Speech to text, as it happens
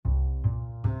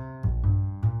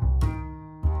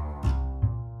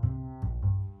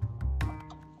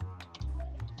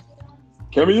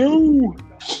Cameo.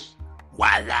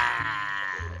 What's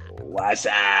up? What's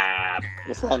up?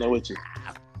 What's happening with you?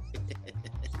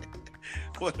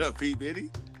 What up, P. Biddy?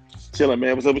 Chilling,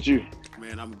 man. What's up with you?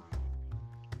 Man,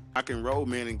 I can roll,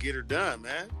 man, and get her done,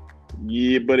 man.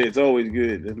 Yeah, but it's always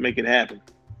good. Let's make it happen.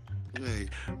 Hey,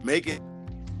 make it.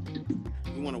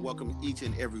 We want to welcome each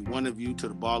and every one of you to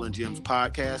the Ball and Gems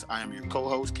podcast. I am your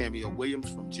co-host, Cameo Williams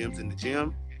from Gems in the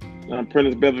Gym. I'm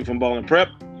Prentice Beverly from Ball and Prep.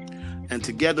 And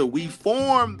together we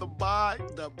form the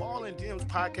Ball and Gems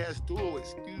podcast duo.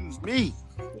 Excuse me.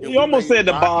 You almost said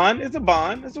the bond. It's a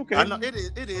bond. It's okay. I know it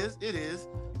is.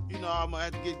 You know, I'm gonna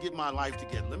have to get my life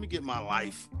together. Let me get my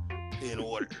life in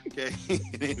order. Okay.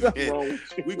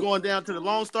 We going down to the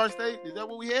Lone Star State. Is that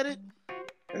where we headed?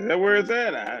 Is that where it's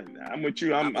at? I'm with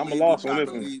you. I'm a loss on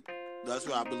this one. That's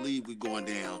where I believe we're going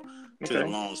down to the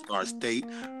Lone Star State.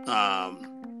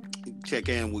 Check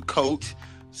in with Coach.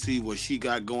 See what she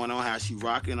got going on, how she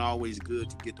rocking. Always good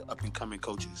to get the up and coming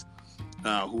coaches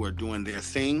who are doing their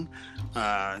thing.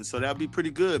 And so that'll be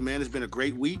pretty good, man. It's been a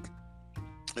great week.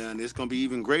 And it's going to be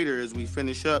even greater as we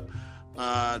finish up.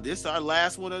 This is our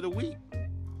last one of the week.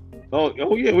 Oh yeah.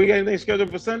 We got anything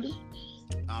scheduled for Sunday?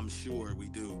 I'm sure we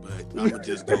do, but I'm going to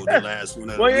just go the last one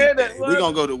of the weekday. We're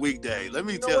going to go to weekday. Let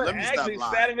me stop lying.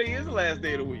 Saturday is the last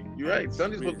day of the week. You're right.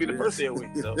 Sunday's supposed to be the first day of the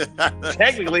week. So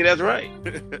technically, that's right.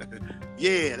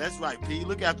 Yeah, that's right, P.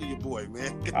 Look after your boy,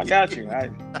 man. I got you. I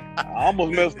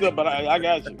almost messed up, but I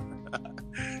got you.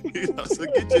 So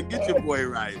get your boy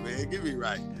right, man. Get me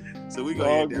right. So we're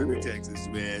going to head down to Texas,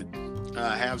 man.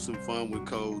 Have some fun with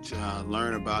Coach.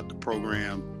 Learn about the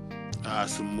program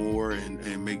some more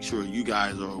and make sure you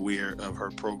guys are aware of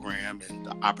her program and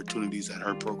the opportunities that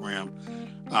her program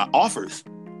offers.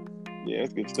 Yeah,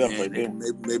 that's good stuff right there.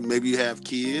 Maybe you have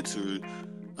kids or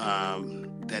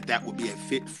that would be a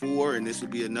fit for, and this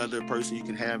would be another person you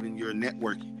can have in your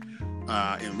networking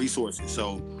and resources.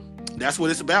 So that's what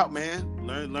it's about, man.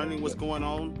 Learning what's going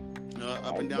on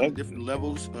up and down the different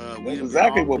levels. That's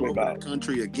exactly what we're about.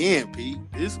 Country again, Pete.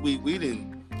 This week we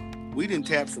didn't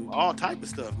tap some all type of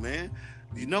stuff, man.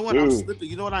 You know what I'm slipping?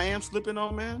 You know what I am slipping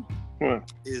on, man?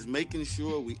 What? Is making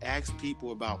sure we ask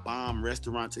people about bomb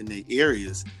restaurants in their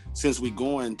areas since we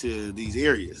go into these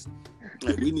areas.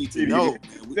 Like, we need to know,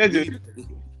 man.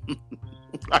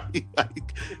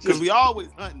 Because we always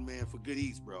hunting, man, for good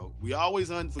eats, bro. We always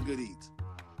hunting for good eats.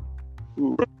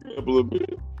 Ooh, a little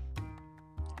bit.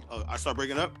 Oh, I start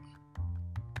breaking up?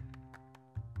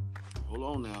 Hold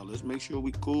on now. Let's make sure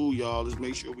we cool, y'all. Let's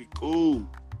make sure we cool.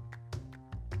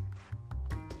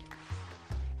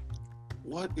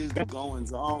 What is the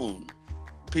goings on?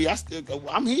 P,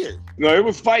 I'm here. No, it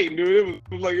was fighting, dude. It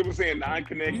was like it was saying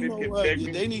non-connected. You know what?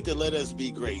 They need to let us be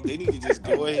great. They need to just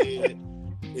go ahead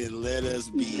and let us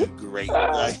be great.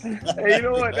 Hey, you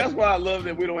know what? That's why I love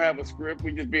that we don't have a script.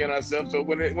 We just being ourselves. So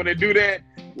when they do that,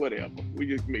 whatever. We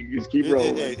just keep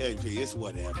rolling. Hey, P, it's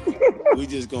whatever. We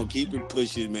just gonna keep it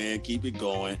pushing, man. Keep it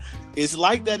going. It's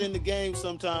like that in the game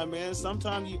sometimes, man.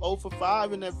 Sometimes you 0 for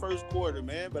 5 in that first quarter,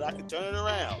 man. But I can turn it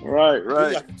around.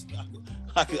 Right.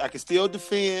 I can still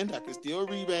defend. I can still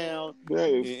rebound.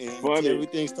 And funny.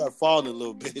 Everything start falling a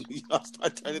little bit. Y'all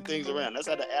start turning things around. That's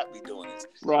how the app be doing this.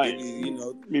 Right.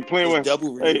 Be playing with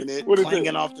double rimming it,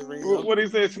 clanging off the ring. What he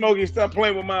said, Smokey, stop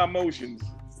playing with my emotions.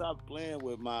 Stop playing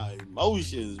with my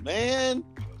emotions, man.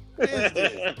 So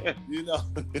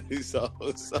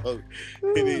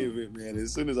in any event, man,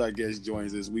 as soon as our guest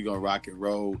joins us, we're gonna rock and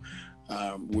roll.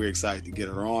 We're excited to get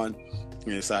her on.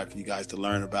 We're excited for you guys to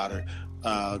learn about her.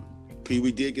 P,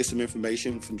 we did get some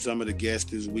information from some of the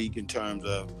guests this week in terms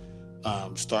of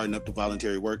starting up the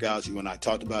voluntary workouts. You and I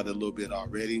talked about it a little bit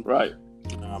already, right?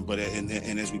 But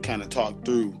as we kind of talked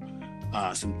through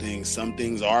some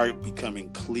things are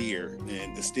becoming clear,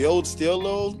 and it's still a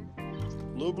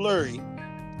little blurry.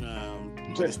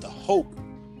 But it's the hope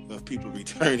of people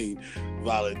returning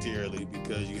voluntarily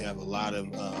because you have a lot of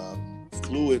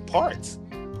fluid parts,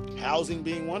 housing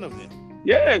being one of them.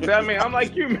 Yeah, I mean, I'm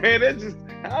like you, man. That's just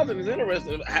housing is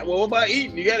interesting. Well, what about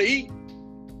eating? You got to eat.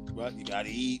 Right, you got to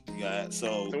eat.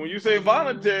 So when you say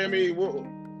voluntary, I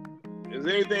mean, is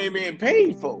anything being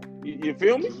paid for? You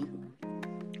feel me?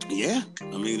 Yeah,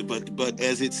 I mean, but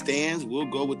as it stands, we'll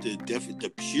go with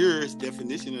the purest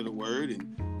definition of the word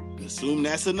and assume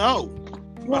that's a no.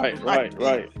 Right.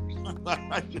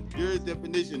 The purest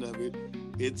definition of it,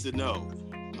 it's a no.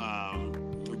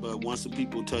 But once the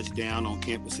people touch down on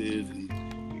campuses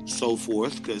and so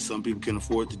forth, because some people can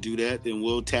afford to do that, then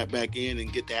we'll tap back in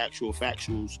and get the actual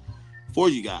factuals for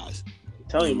you guys.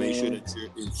 Make sure that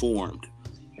you're informed.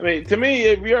 I mean, to me,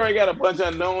 if we already got a bunch of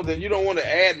unknowns, and you don't want to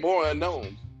add more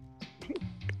unknowns.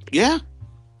 Yeah.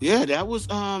 Yeah, that was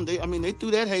they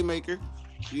threw that haymaker.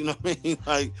 You know what I mean?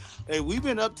 Like, hey, we've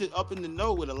been up in the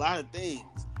know with a lot of things.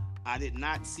 I did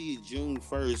not see June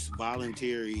 1st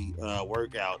voluntary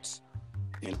workouts,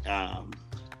 and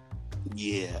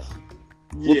yeah.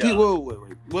 Well,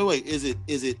 Yeah. wait. Is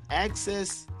it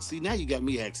access? See, now you got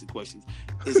me asking questions.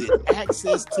 Is it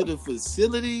access to the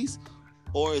facilities,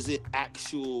 or is it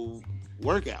actual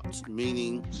workouts?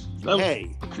 Meaning,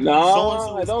 hey,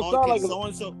 No, it don't sound like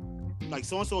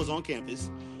so and so is on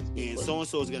campus, and so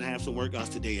is going to have some workouts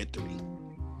today at 3.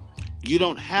 You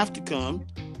don't have to come,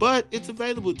 but it's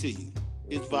available to you.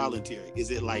 It's voluntary.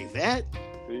 Is it like that?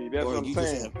 See, that's or what I'm you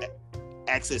saying. just have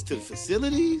access to the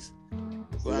facilities?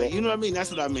 Right? You know what I mean?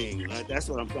 That's what I mean. That's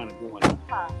what I'm trying to do.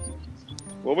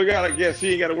 Well, we got a guest. She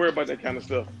ain't got to worry about that kind of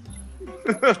stuff.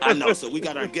 I know. So we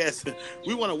got our guest.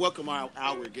 We want to welcome our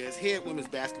guest, head women's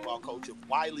basketball coach of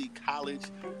Wiley College,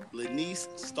 Lanice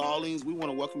Stallings. We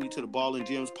want to welcome you to the Ball and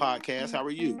Gems podcast. How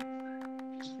are you?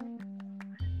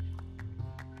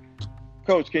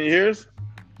 Coach, can you hear us?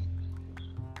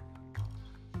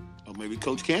 Or maybe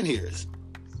Coach can hear us.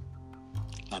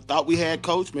 I thought we had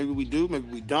Coach. Maybe we do. Maybe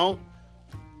we don't.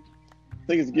 I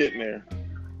think it's getting there.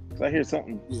 I hear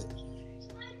something.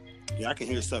 Yeah, I can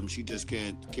hear something. She just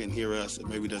can't hear us, and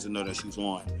maybe doesn't know that she's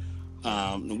on.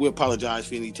 And we apologize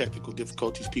for any technical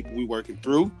difficulties people we working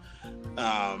through.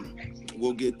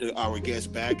 We'll get our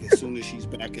guest back as soon as she's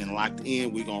back and locked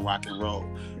in. We're gonna rock and roll.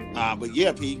 But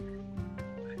yeah, P.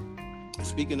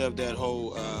 Speaking of that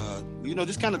whole,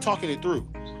 just kind of talking it through.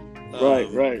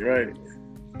 Right.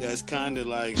 That's kind of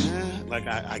like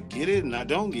I get it and I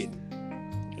don't get it.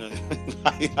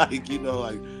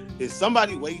 Is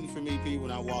somebody waiting for me, P,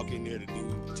 when I walk in there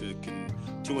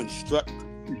to instruct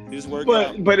this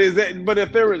workout? But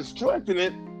if they're instructing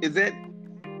it, is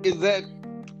that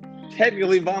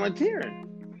technically volunteering?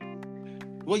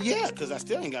 Well, yeah, because I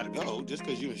still ain't got to go. Just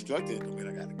because you instructed, I mean,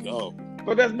 I got to go.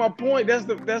 But that's my point. That's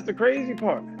the crazy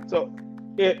part. So,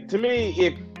 to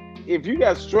me, if you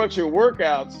got structured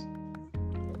workouts,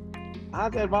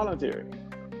 how's that voluntary?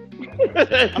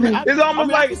 It's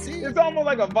almost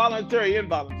like a voluntary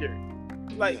involuntary.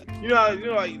 Like you know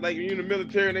like when you're in the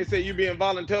military and they say you being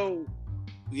voluntold.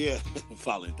 Yeah,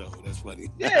 voluntold. That's funny.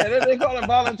 Yeah, they call it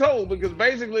voluntold because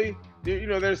basically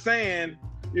they're saying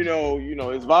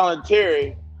it's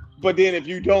voluntary, but then if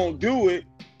you don't do it,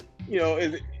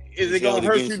 is it gonna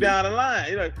hurt you down the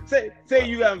line? Say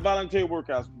you got voluntary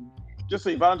workouts. Just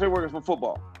say voluntary workouts for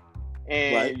football,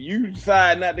 and you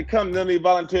decide not to come to none of these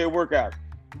voluntary workouts.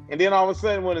 And then all of a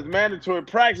sudden, when it's mandatory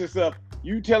practice stuff,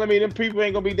 you telling me them people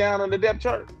ain't gonna be down on the depth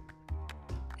chart?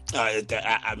 I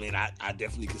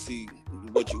definitely can see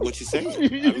what you're saying. I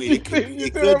mean, it could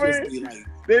just be like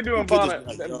they're doing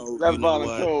voluntold. That's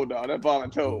voluntold, dog. That's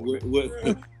voluntold.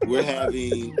 We're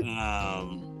having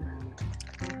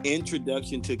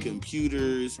introduction to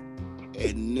computers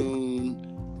at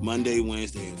noon, Monday,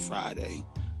 Wednesday, and Friday.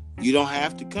 You don't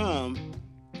have to come.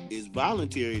 It's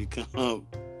voluntary to come.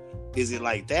 Is it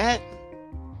like that?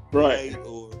 Right.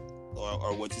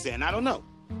 Or what you saying? I don't know.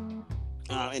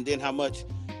 And then how much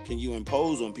can you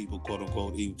impose on people, quote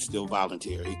unquote, it's still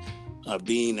voluntary,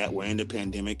 being that we're in the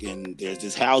pandemic and there's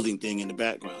this housing thing in the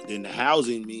background. Then the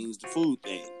housing means the food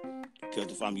thing.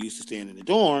 Because if I'm used to staying in the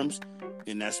dorms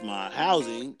and that's my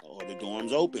housing or the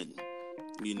dorms open,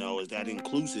 is that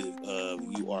inclusive of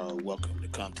you are welcome to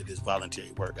come to this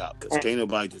voluntary workout? Because can't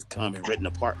nobody just come and rent an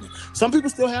apartment. Some people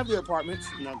still have their apartments.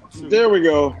 Sure. There we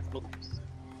go.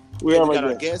 We got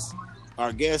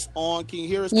our guest on. Can you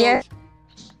hear us, Coach? Yeah.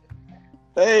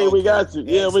 Hey, we got you.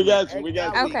 Yeah, we got you.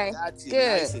 Okay, good.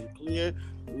 Nice and clear.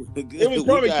 It was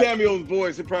probably Cameo's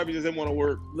voice. It probably just didn't want to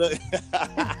work. Look,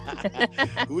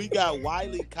 we got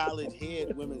Wiley College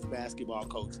head women's basketball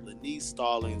coach Lanice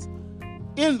Stallings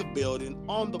in the building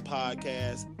on the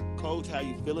podcast. Coach, how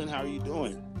you feeling? How are you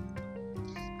doing?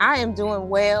 I am doing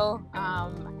well.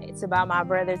 It's about my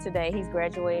brother today. He's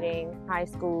graduating high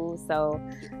school, so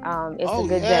it's a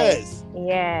good day.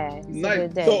 Yeah, it's nice. A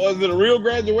good day. So is it a real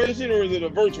graduation or is it a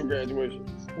virtual graduation?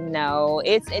 No,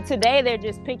 it's today. They're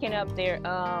just picking up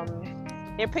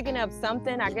they're picking up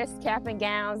something, I guess, cap and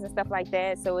gowns and stuff like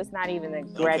that. So it's not even a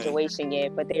graduation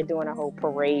yet, but they're doing a whole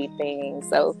parade thing.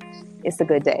 So it's a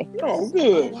good day. Oh,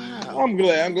 good. Oh, wow. I'm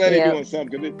glad they're doing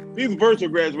something. These virtual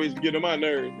graduations get on my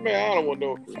nerves. Man, I don't want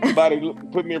nobody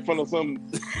put me in front of some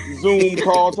Zoom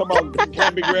call talking about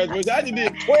camping graduation. I just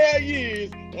did 12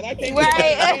 years and I can't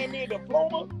get me a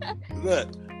diploma. Look,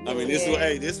 I mean, this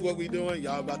is what we doing.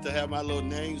 Y'all about to have my little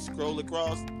name scroll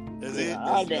across. That's it.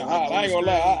 I'd have been hot. I ain't gonna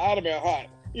lie. I'd have been hot.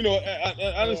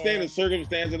 I understand the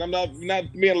circumstances. I'm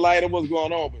not being light of what's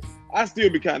going on, but I still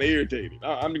be kind of irritated.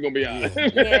 I'm just gonna be honest.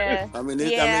 Yeah. I mean,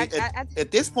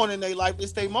 at this point in their life,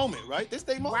 it's their moment, right? This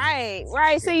their moment.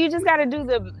 Right. So you just got to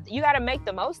you got to make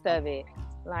the most of it.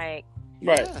 Like,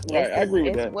 right. I agree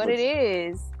with that. What it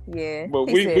is. Yeah. But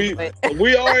we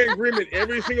are in agreement.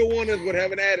 Every single one of us would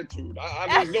have an attitude.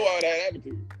 I just know I had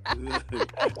attitude.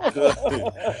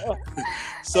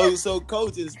 So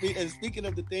coach, and speaking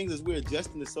of the things as we're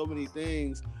adjusting to so many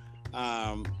things,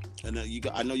 I know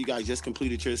you guys just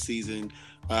completed your season.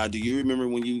 Do you remember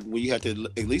when you had to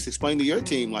at least explain to your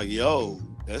team, like, yo,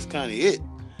 that's kind of it?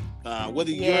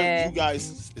 Whether you guys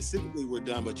specifically were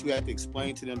done, but you had to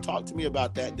explain to them. Talk to me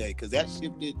about that day, because that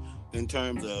shifted in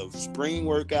terms of spring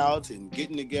workouts and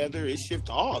getting together. It shifted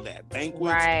all that, banquets.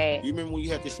 Right. You remember when you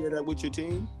had to share that with your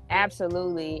team?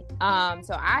 Absolutely.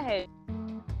 So I had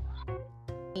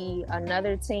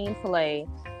another team play,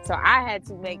 so I had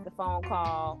to make the phone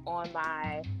call on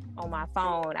my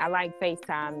phone. I like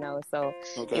FaceTime though, so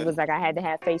It was like I had to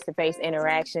have face-to-face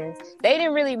interactions. They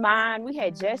didn't really mind. We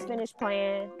had just finished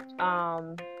playing.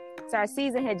 So our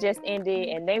season had just ended,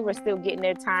 and they were still getting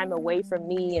their time away from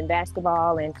me and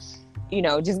basketball, and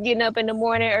just getting up in the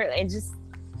morning and just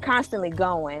constantly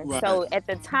going. Right. So at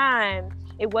the time,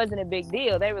 it wasn't a big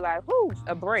deal. They were like, "Whoo,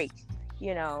 a break,"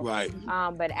 Right.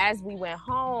 But as we went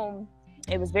home,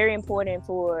 it was very important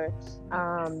for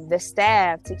the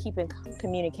staff to keep in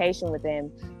communication with them.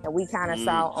 And we kind of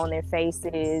saw on their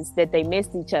faces that they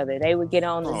missed each other. They would get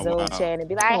on the Zoom chat and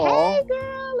be like, "Hey,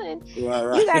 girl, and you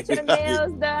got your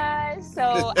nails done."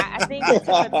 So I think it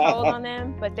took a toll on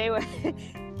them, but they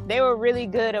were really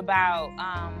good about,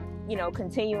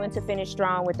 continuing to finish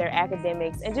strong with their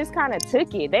academics, and just kind of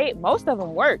took it. Most of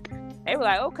them work. They were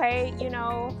like, okay,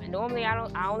 normally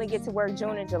I only get to work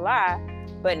June and July,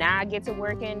 but now I get to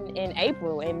work in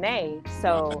April and May.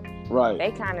 So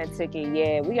they kind of took it.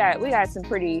 Yeah, we got some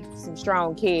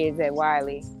strong kids at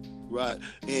Wiley. Right.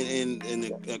 And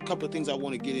a couple of things I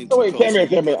want to get into. Oh, wait,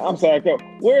 tell me. I'm sorry.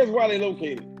 Where is Wiley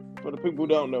located? For the people who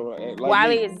don't know.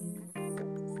 Wiley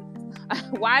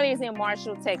is in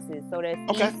Marshall, Texas. So that's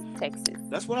East Texas.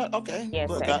 That's what Yes,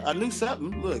 look, sir. I knew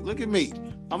something. Look at me.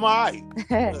 I'm all right.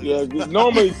 Yeah,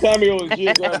 normally Samuel is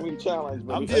geographically challenged.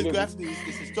 I'm geographically,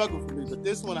 it's a struggle for me, but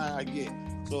this one I get.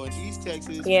 So in East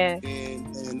Texas,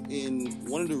 and in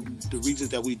one of the reasons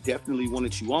that we definitely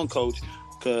wanted you on, Coach,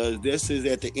 because this is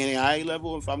at the NAIA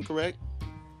level, if I'm correct?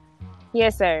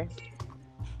 Yes, sir.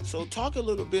 So talk a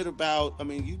little bit about,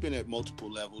 you've been at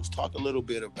multiple levels. Talk a little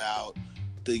bit about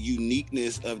the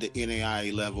uniqueness of the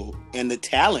NAIA level and the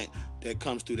talent that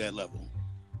comes through that level.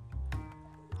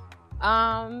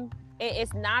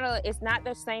 It's not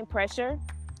the same pressure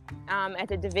at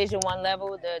the Division I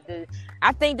level.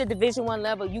 I think the Division I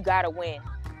level, you gotta win.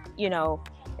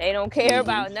 They don't care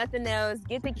about nothing else.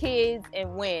 Get the kids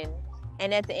and win.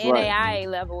 And at the NAIA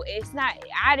level, it's not.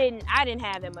 I didn't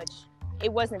have that much.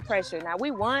 It wasn't pressure. Now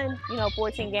we won.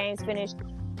 14 games, finished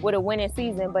with a winning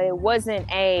season, but it wasn't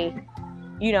a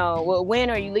well,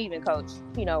 win or you leaving, coach.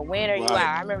 Win or you out.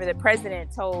 I remember the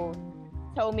president told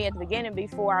me at the beginning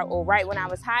right when I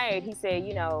was hired, he said,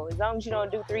 as long as you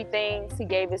don't do 3 things, he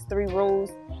gave us 3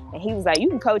 rules. And he was like, you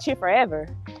can coach here forever.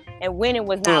 And winning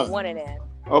was not one of them.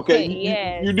 Okay,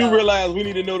 you do realize we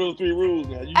need to know those 3 rules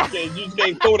now. You just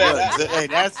can't throw that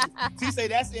out. She say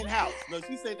that's in-house. No,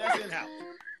 she said that's in-house.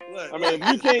 Look.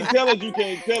 If you can't tell us, you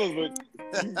can't tell us,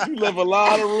 but you leave a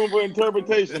lot of room for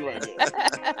interpretation right there.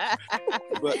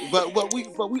 But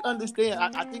we understand.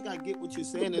 I think I get what you're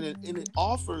saying, and it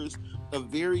offers a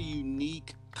very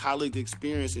unique college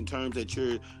experience in terms that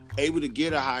you're able to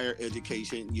get a higher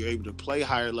education, you're able to play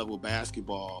higher level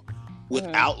basketball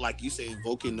without, like you say,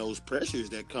 invoking those pressures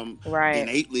that come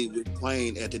innately with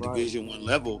playing at the Division I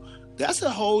level. That's a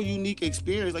whole unique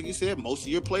experience. Like you said, most of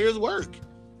your players work.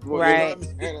 Well,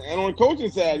 and on the coaching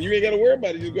side, you ain't got to worry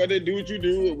about it. You go out there, do what you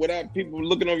do without people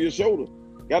looking over your shoulder.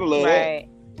 Gotta love that.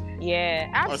 Yeah,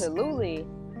 absolutely.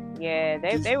 They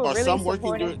were really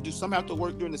supportive. Do some have to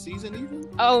work during the season even?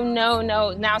 Oh, no.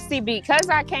 Now, see, because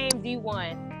I came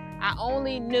D1, I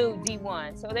only knew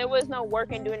D1. So there was no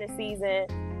working during the season.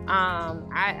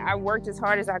 I worked as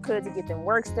hard as I could to get them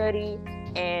work study,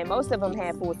 and most of them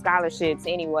had full scholarships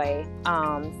anyway.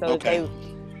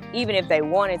 Even if they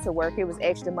wanted to work, it was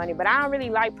extra money. But I don't really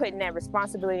like putting that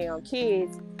responsibility on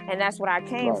kids. And that's what I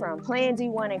came from. Playing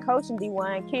D1 and coaching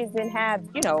D1, kids didn't have,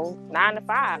 9 to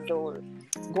 5 or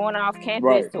going off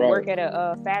campus to work at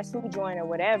a fast food joint or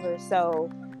whatever. So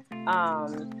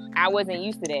I wasn't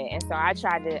used to that. And so I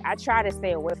try to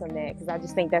stay away from that, because I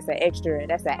just think that's an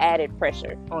added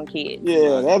pressure on kids.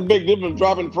 Yeah, that's a big difference,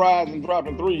 dropping fries and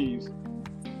dropping threes.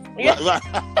 Right.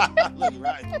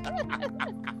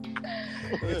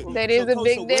 That is a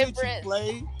big difference.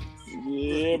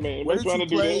 Yeah, man. Where did you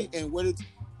play and where did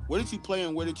you play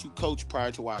and where did you coach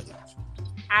prior to Wiley?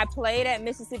 I played at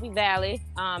Mississippi Valley,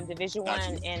 Division I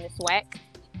and the SWAC.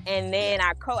 And then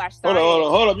I started.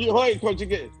 Hold up. Wait, Coach,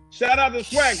 shout out to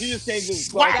SWAC. You just can't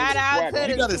just shout out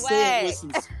to the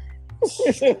SWAC.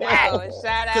 Wow,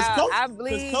 shout out. Coach, I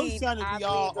bleed. Coach trying to be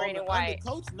all green and white.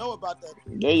 Coach know about that.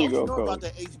 There you go, Coach. About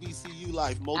that HBCU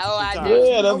life multiple times.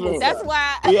 Yeah, that's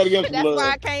why. That's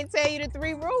why I can't tell you the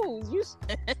 3 rules.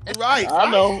 Right. I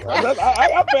know.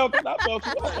 I felt it.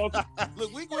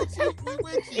 Look, we with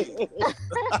you.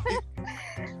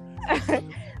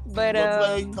 But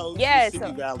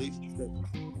Mississippi Valley.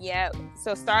 Yeah.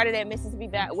 So started at Mississippi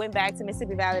Valley. Went back to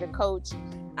Mississippi Valley to coach.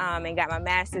 And got my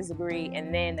master's degree,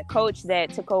 and then the coach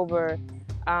that took over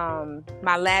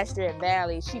my last year at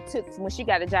Valley, when she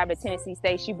got the job at Tennessee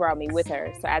State, she brought me with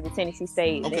her. So at the Tennessee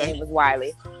State, then it was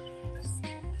Wiley.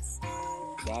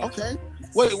 Okay.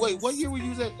 Wait. What year were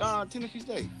you at Tennessee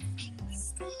State?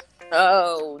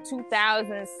 Oh,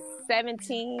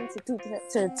 2017 to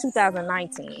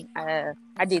 2019. I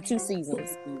did 2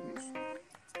 seasons.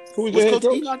 Who was Coach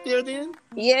E out there then?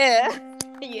 Yeah.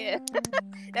 Yeah,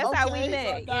 that's how we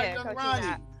met. I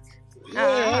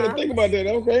had to think about that.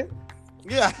 Okay.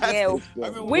 Yeah.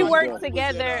 We worked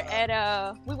together at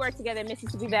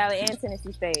Mississippi Valley and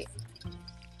Tennessee State.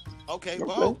 Okay.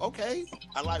 Well, okay.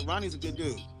 I like Ronnie's a good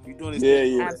dude. He's doing his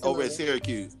thing over at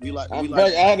Syracuse.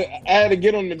 I had to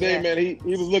get on today, man. He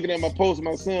was looking at my post of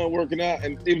my son working out,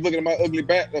 and he was looking at my ugly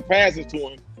passes to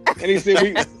him, and he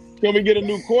said, "Can we get a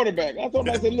new quarterback?" I told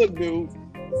him, I said, "Look, dude,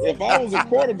 if I was a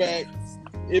quarterback,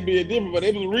 it'd be a different, but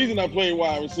it was the reason I played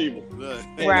wide receiver."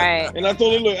 Right. And I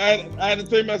told him, look, I had to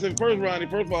tell him, I said, first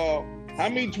of all, how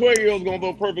many 12-year-olds gonna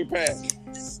throw perfect passes?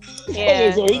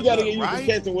 Yeah. So he gotta get used to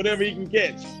catching whatever he can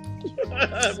catch.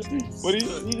 But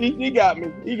he got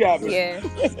me. He got me. Yeah.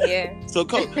 So,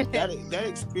 Coach, that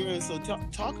experience. So,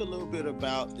 talk a little bit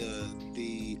about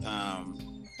the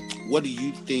what do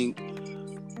you think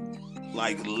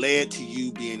led to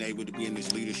you being able to be in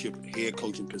this leadership head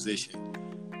coaching position?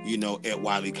 At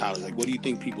Wiley College, what do you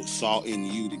think people saw in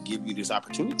you to give you this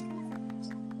opportunity?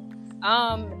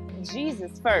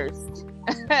 Jesus first.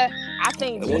 I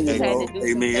think Jesus had to do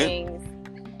some things,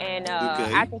 and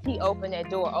I think he opened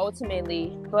that door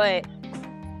ultimately. But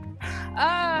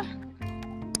I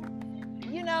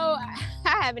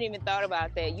haven't even thought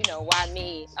about that. Why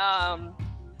me?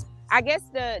 I guess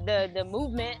the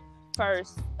movement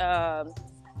first. I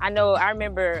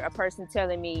remember a person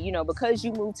telling me, because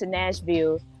you moved to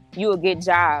Nashville, you will get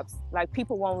jobs.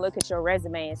 People won't look at your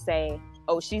resume and say,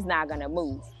 "Oh, she's not gonna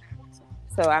move."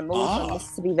 So I moved from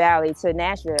Mississippi Valley to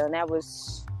Nashville, and that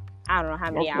was, I don't know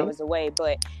how many hours away,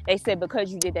 but they said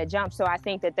because you did that jump. So I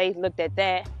think that they looked at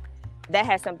that. That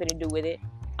has something to do with it.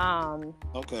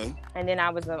 Okay. And then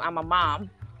I'm a mom,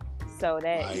 so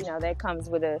that that comes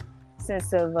with a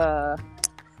sense of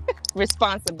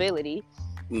responsibility.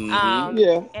 Mm-hmm.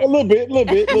 A little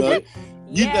bit.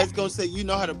 You guys gonna say you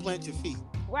know how to plant your feet.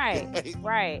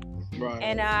 Right.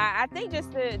 And I think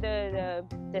just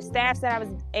the staffs that I was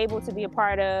able to be a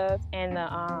part of, and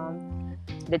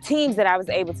the teams that I was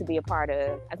able to be a part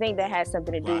of, I think that has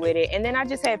something to do with it. And then I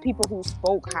just had people who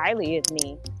spoke highly of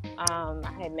me. I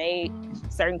had made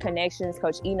certain connections.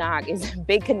 Coach Enoch is a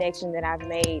big connection that I've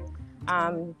made.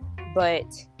 But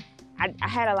I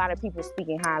had a lot of people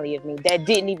speaking highly of me that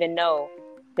didn't even know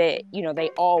that, they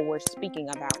all were speaking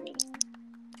about me.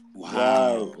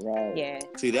 Wow. Right. Yeah.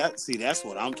 See, that's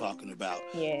what I'm talking about.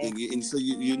 Yeah. And so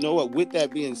you know what? With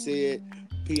that being said,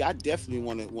 P, I definitely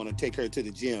want to take her to the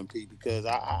gym, P, because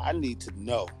I need to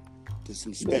know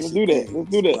some special. Let's do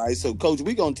that. Right. So, Coach,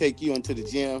 we're gonna take you into the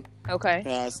gym. Okay.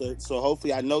 So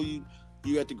hopefully, I know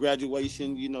you at the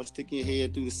graduation, sticking your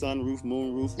head through the sunroof,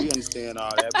 moonroof. We understand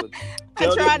all that, but I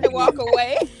tried to walk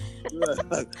away.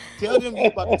 Tell them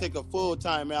you're about to take a full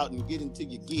time out and get into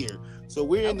your gear. So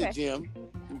we're in the gym.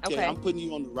 Okay. I'm putting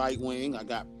you on the right wing. I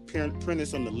got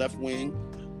Prentice on the left wing.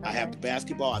 I have the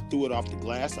basketball. I threw it off the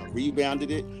glass. I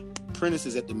rebounded it. Prentice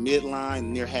is at the midline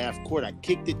near half court. I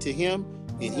kicked it to him,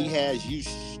 and he has you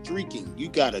streaking. You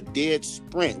got a dead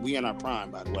sprint. We in our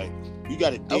prime, by the way. You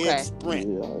got a dead sprint.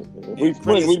 Yeah.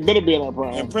 We better be in our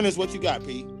prime. And Prentice, what you got,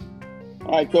 P?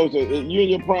 All right, Coach. You in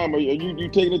your prime. Are you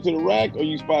taking it to the rack, or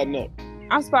you spotting up?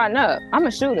 I'm spotting up. I'm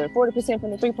a shooter. 40%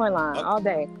 from the 3-point line all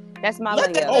day. That's my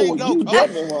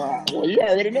layup. Well, you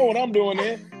already know what I'm doing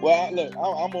there. Well, look,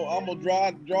 I'm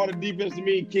gonna draw the defense to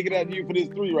me and kick it out to you for this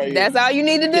 3 right here. That's all you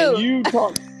need to do. You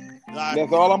talk.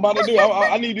 That's all I'm about to do.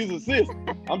 I need these assists.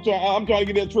 I'm trying to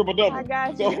get that triple double. I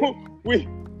got you. So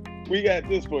we got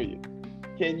this for you.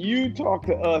 Can you talk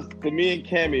to me and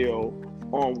Cameo,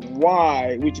 on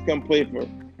why we should come play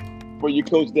for your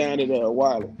coach down at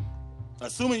Wiley?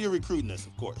 Assuming you're recruiting us,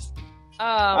 of course.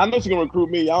 I know she's gonna recruit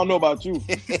me. I don't know about you.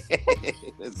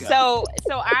 So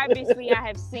obviously, I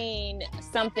have seen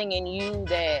something in you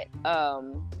that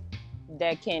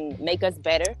that can make us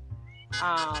better.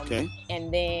 Okay.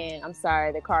 And then I'm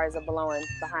sorry, the cars are blowing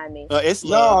behind me. It's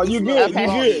no, you good.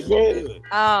 Okay. You good.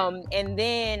 Go ahead. And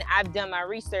then I've done my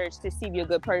research to see if you're a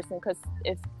good person. Because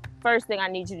if first thing I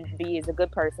need you to be is a good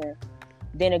person,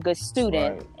 then a good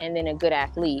student, right, and then a good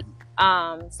athlete.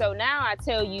 So now I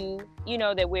tell you,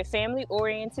 that we're family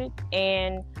oriented,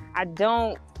 and I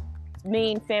don't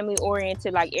mean family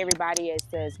oriented like everybody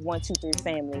says 1, 2, 3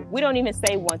 family. We don't even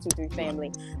say 1, 2, 3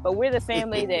 family, but we're the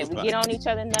family that we get on each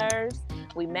other's nerves.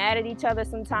 We mad at each other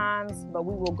sometimes, but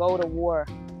we will go to war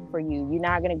for you. You're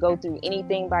not going to go through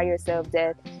anything by yourself,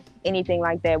 death, anything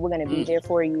like that. We're going to be there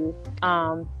for you.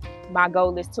 My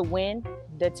goal is to win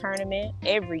the tournament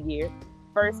every year,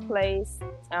 first place,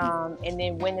 and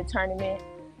then win the tournament.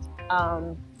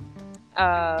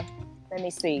 Let me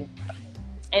see.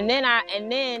 And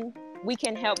then we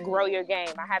can help grow your game.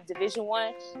 I have Division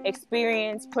I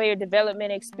experience, player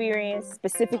development experience,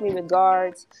 specifically with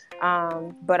guards,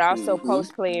 but also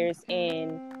post players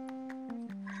in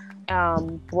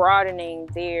broadening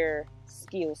their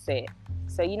skill set.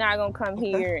 So you're not going to come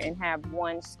here and have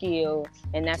one skill,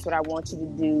 and that's what I want you to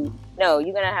do. No,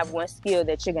 you're going to have one skill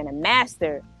that you're going to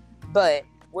master, but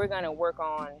we're going to work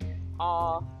on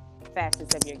all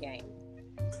facets of your game.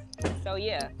 So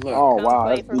yeah, come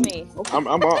play for me.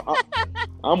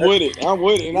 I'm with it.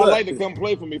 And I like to come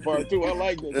play for me part too. I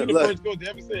like that. You're the first coach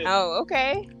ever said. Oh,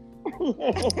 okay.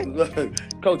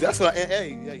 Coach, that's what.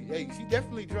 Hey, she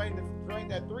definitely drained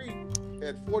that 3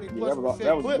 at 40+%.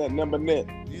 That was that number net.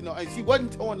 And she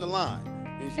wasn't towing the line.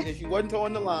 And she wasn't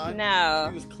towing the line. No,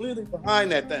 she was clearly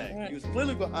behind that thing. She was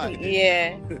clearly behind it.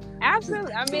 Yeah,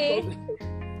 absolutely. I mean.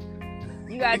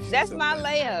 That's my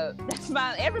layup.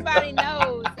 Everybody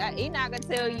knows. He's not gonna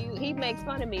tell you. He makes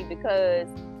fun of me because,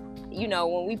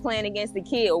 when we playing against the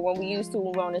kid, or when we used to,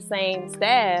 when we're on the same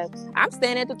staff, I'm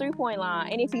standing at the 3-point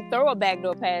line, and if he throw a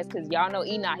backdoor pass, because y'all know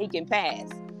Enoch, he can pass.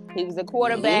 He was a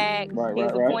quarterback. Right, he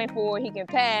was a point forward. He can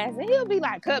pass, and he'll be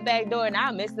like cut backdoor, and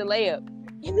I'll miss the layup.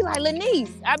 He'd be like,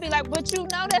 Lanice. I'd be like, but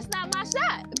that's not my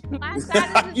shot. My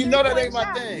shot is that ain't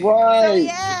my thing. Right.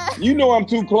 So, yeah. I'm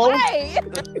too close. Right.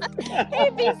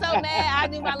 He'd be so mad. I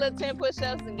do my little 10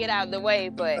 push-ups and get out of the way,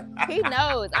 but he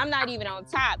knows I'm not even on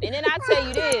top. And then I tell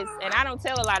you this, and I don't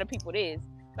tell a lot of people this,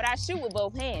 but I shoot with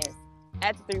both hands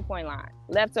at the 3-point line,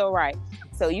 left or right.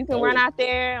 So you can run out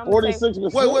there.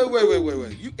 46%.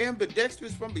 Wait. You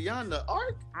ambidextrous from beyond the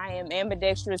arc? I am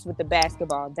ambidextrous with the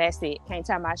basketball. That's it. Can't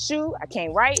tie my shoe. I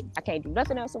can't write. I can't do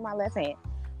nothing else with my left hand.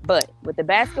 But with the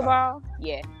basketball,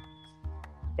 yeah.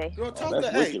 Girl, talk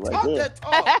that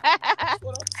talk. That's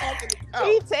what I'm talking about.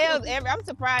 He tells I'm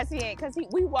surprised he ain't, because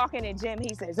we walk in the gym,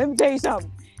 he says, let me tell you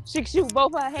something. She can shoot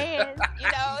both her hands. He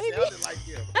sounded like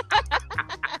him.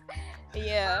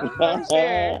 Yeah, for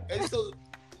sure. And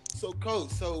so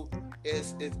Coach,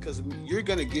 it's because you're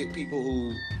gonna get people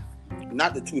who,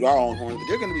 not to toot our own horn, but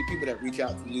they're gonna be people that reach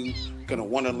out to you, gonna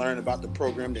want to learn about the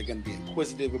program. They're gonna be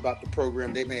inquisitive about the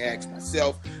program. They may ask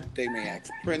myself, they may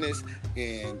ask Prentice,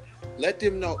 and let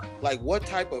them know like what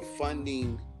type of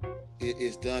funding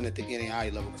is done at the NAI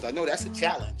level, because I know that's a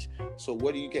challenge. So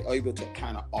what do you get able to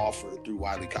kind of offer through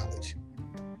Wiley College?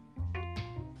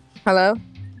 Hello.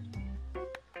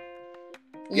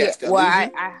 Yes. Yeah,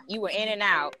 well, you were in and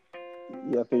out.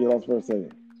 Yeah, I think you lost for a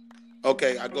second.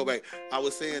 Okay, I go back. I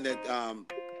was saying that,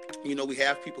 we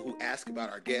have people who ask about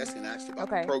our guests and ask about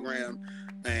the program.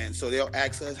 And so they'll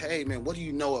ask us, hey, man, what do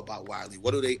you know about Wiley?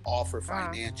 What do they offer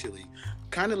financially?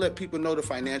 Kind of let people know the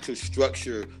financial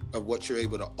structure of what you're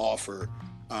able to offer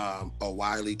a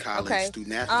Wiley College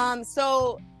student.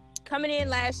 So coming in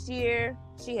last year,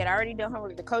 she had already done her,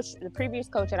 the previous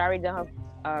coach had already done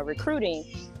her recruiting.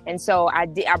 And so I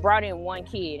brought in one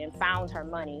kid and found her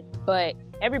money, but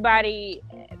nobody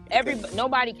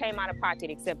came out of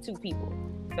pocket except 2 people.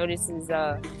 So this is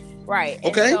right.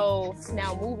 Okay. And so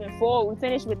now moving forward, we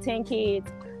finished with 10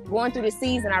 kids. Going through the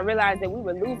season, I realized that we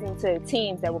were losing to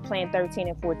teams that were playing 13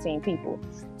 and 14 people.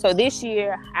 So this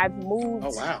year I've moved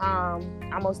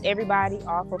almost everybody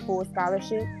off a full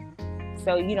scholarship.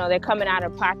 So, they're coming out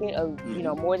of pocket of,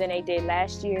 more than they did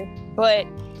last year. But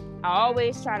I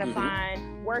always try to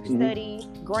find work study,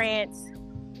 grants,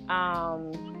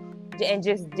 and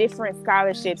just different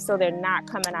scholarships so they're not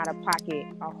coming out of pocket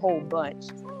a whole bunch.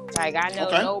 Like, I know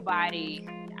nobody,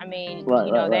 I mean,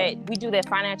 that we do that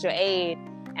financial aid.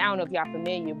 I don't know if y'all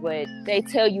familiar, but they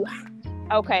tell you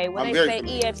Okay, when they say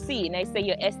EFC and they say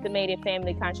your estimated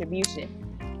family contribution,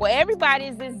 well,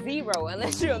 everybody's is zero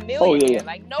unless you're a millionaire. Oh, yeah.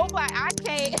 Like nobody, I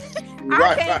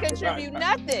can't contribute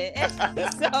nothing.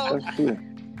 So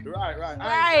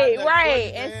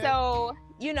right. And so,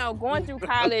 you know, going through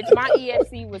college, my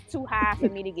EFC was too high for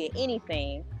me to get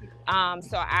anything.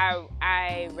 So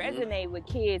I resonate with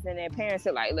kids and their parents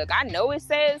are like, look, I know it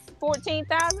says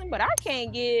 14,000, but I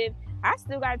can't give. I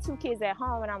still got 2 kids at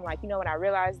home, and I'm like, you know what? I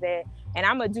realized that, and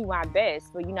I'm gonna do my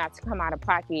best for you not to come out of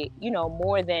pocket, you know,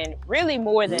 more than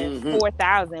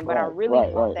 4,000. But I really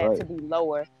want that to be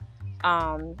lower.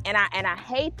 And I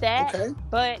hate that,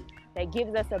 but that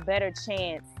gives us a better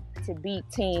chance to beat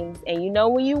teams. And you know,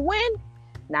 when you win,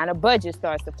 now the budget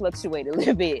starts to fluctuate a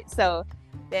little bit. So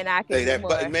then I can do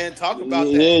more. Man, talk about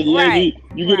that. Yeah,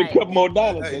 you get a couple more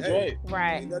dollars. That's right.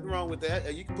 Right. Ain't nothing wrong with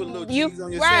that. You can put a little cheese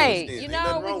on your sandwich. You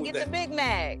know, we can get the Big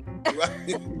Mac.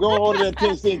 Go order that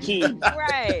 10-cent cheese.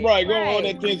 Right. Go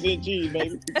order that 10-cent cheese,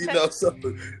 baby. You know, so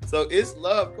it's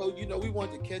love, Coach. You know, we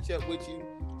wanted to catch up with you,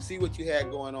 see what you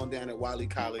had going on down at Wiley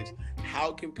College.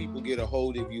 How can people get a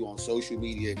hold of you on social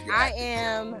media?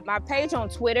 My page on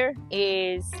Twitter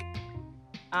is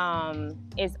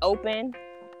open.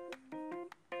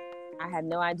 I have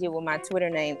no idea what my Twitter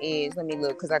name is. Let me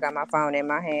look, because I got my phone in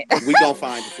my hand. We gonna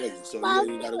find it for you, so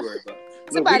you ain't gotta worry about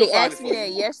it. Somebody asked me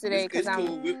that yesterday because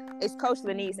cool. It's Coach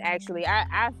Lanice, actually.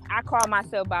 I call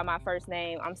myself by my first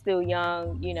name. I'm still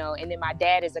young, you know, and then my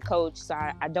dad is a coach, so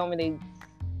I don't really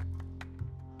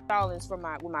Stallings with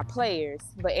my players,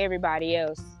 but everybody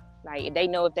else, like, they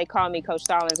know if they call me Coach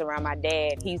Stallings around my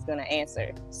dad, he's gonna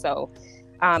answer. So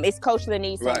it's Coach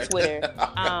Lanice on Twitter.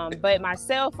 But my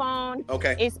cell phone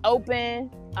is open.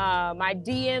 My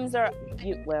DMs are,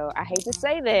 I hate to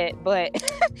say that, but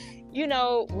you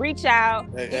know, reach out.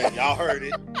 Hey, y'all heard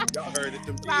it. Them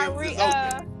DMs is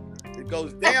open. It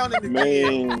goes down in the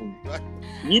man.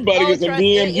 You better get some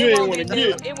DMs you ain't want to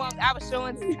get. I was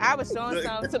showing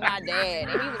some to my dad,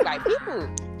 and he was like,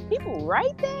 people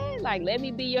write that? Like, let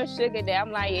me be your sugar daddy.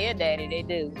 I'm like, yeah, daddy, they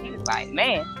do. He was like,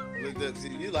 man.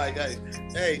 You like, hey,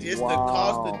 it's the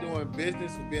cost of doing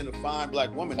business and being a fine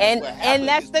black woman. And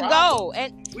that's the goal.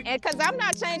 And because I'm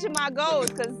not changing my goals,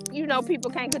 because you know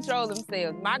people can't control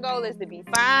themselves. My goal is to be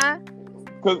fine.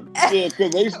 Because they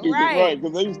stupid, right?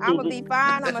 Because they stupid. I'm gonna be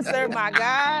fine. I'm gonna serve my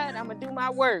God. I'm gonna do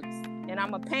my works, and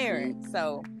I'm a parent.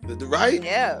 So right?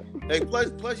 Yeah. Hey,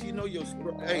 plus you know your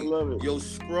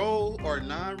scroll or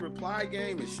non-reply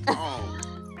game is strong.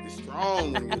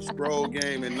 Strong when your scroll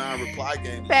game and non-reply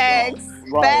game. Facts.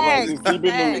 Right.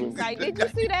 Like, did you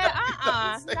see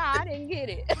that? No, I didn't get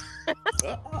it.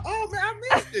 Oh man, I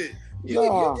missed it. You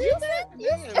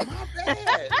did? Man, my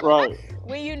bad. Right.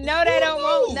 When you know they don't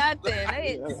want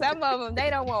nothing. Some of them, they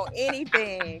don't want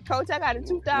anything. Coach, I got a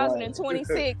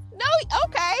 2026. No,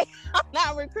 okay. I'm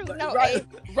not recruiting no right.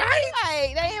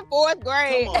 Like, they in 4th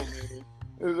grade. Come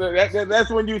on, man. That's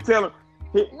when you tell them.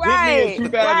 Right.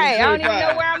 I don't even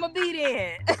know where I'm gonna be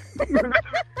then.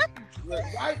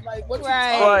 Right, like what you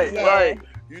talking about? Right.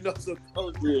 You know, so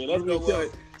Coach, that's what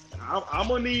I'm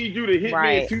gonna need you to hit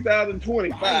me in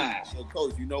 2025. So,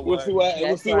 Coach, you know we'll what?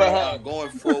 We'll see what happens.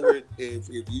 Going forward, if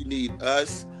you need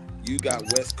us, you got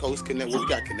West Coast Connect. Well, we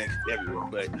got connections everywhere,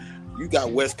 but you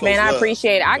got West Coast. Man, I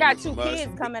appreciate it. I got 2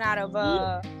 kids coming out of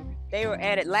they were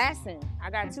at Lassen. I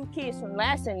got 2 kids from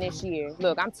Lassen this year.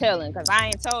 Look, I'm telling, because I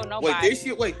ain't told nobody. This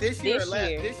year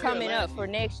coming up for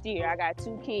next year. I got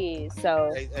 2 kids.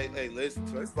 So hey, listen.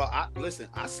 First of all,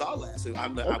 I saw Lassen.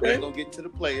 I'm not gonna get to the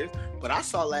players, but I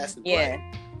saw Lassen play.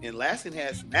 And Lassen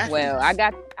has some athletes. Well, I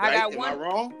got Am one. Am I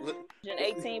wrong?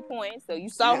 18 points, so you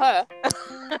saw her.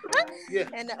 Yeah.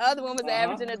 And the other one was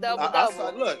averaging a double.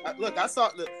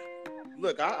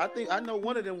 Look, I think I know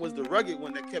one of them was the rugged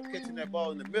one that kept catching that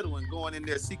ball in the middle and going in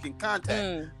there seeking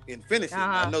contact and finishing.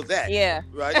 I know that. Yeah.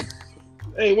 Right?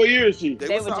 Hey, what year is she?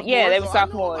 They were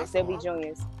sophomores. They'll be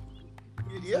juniors.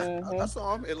 Yeah, I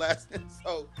saw them at last.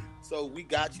 So we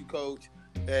got you, Coach.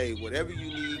 Hey, whatever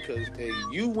you need, because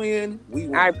you win, we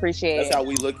win. I appreciate it. That's how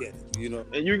we look at it, you know.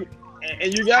 And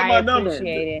you got my number. I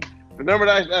appreciate it. The number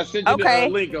that I sent you the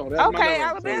link on. That's my number.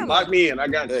 Alabama. So lock me in. I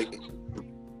got you.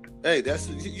 Hey, that's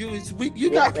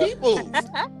you got people.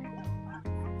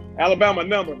 Alabama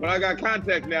number, but I got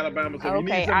contacts in Alabama, so if you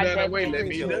need something that way, let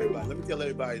me know. Let me tell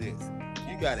everybody this.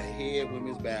 You got a head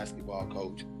women's basketball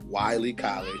coach, Wiley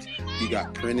College. You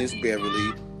got Prentice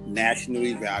Beverly, national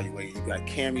evaluator. You got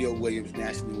Cameo Williams,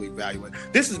 national evaluator.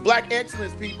 This is Black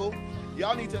Excellence, people.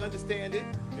 Y'all need to understand it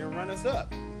and run us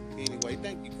up. Anyway,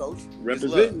 thank you, Coach.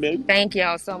 Represent, baby. Thank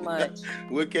y'all so much.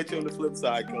 We'll catch you on the flip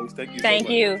side, Coach. Thank you so Thank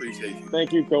much. you. I appreciate you.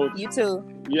 Thank you, Coach. You too.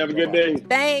 You have a good day.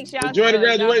 Thanks, y'all. Enjoy the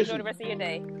graduation. Enjoy the rest of your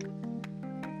day.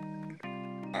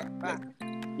 All right, Bye.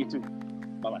 You too.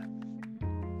 Bye-bye.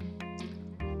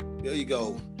 There you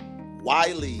go.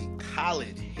 Wiley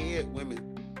College head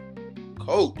women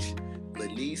coach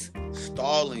Lanice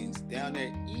Stallings down there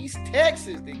in East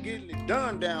Texas. They're getting it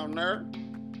done down there.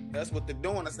 That's what they're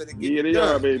doing. I said they're getting it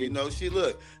done. Baby. You know, she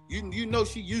look. You know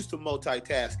she used to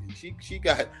multitasking. She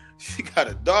got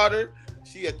a daughter.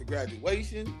 She at the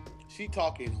graduation. She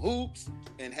talking hoops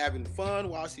and having fun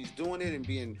while she's doing it and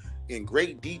being in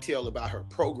great detail about her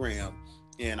program.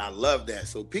 And I love that.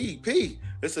 So P,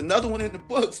 it's another one in the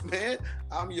books, man.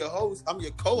 I'm your host. I'm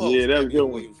your co-host. Yeah, that's good.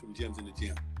 Williams from Gems in the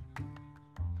Gym.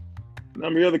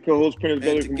 I'm your other co-host, Prentice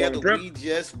Belly from together Morning we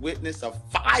just witnessed a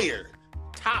fire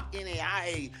top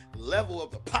NAIA level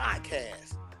of the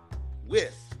podcast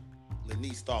with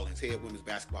Lanice Stallings, head women's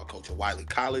basketball coach at Wiley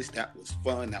College. That was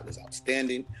fun. That was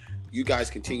outstanding. You guys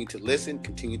continue to listen,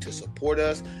 continue to support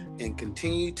us, and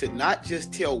continue to not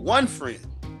just tell one friend,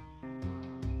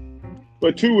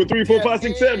 but 2 or 3, 4, 5,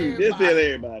 6, 7. Just tell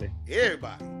everybody.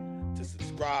 Everybody to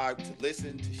subscribe, to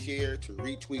listen, to share, to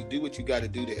retweet. Do what you got to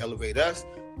do to elevate us.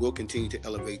 We'll continue to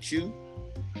elevate you.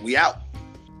 We out.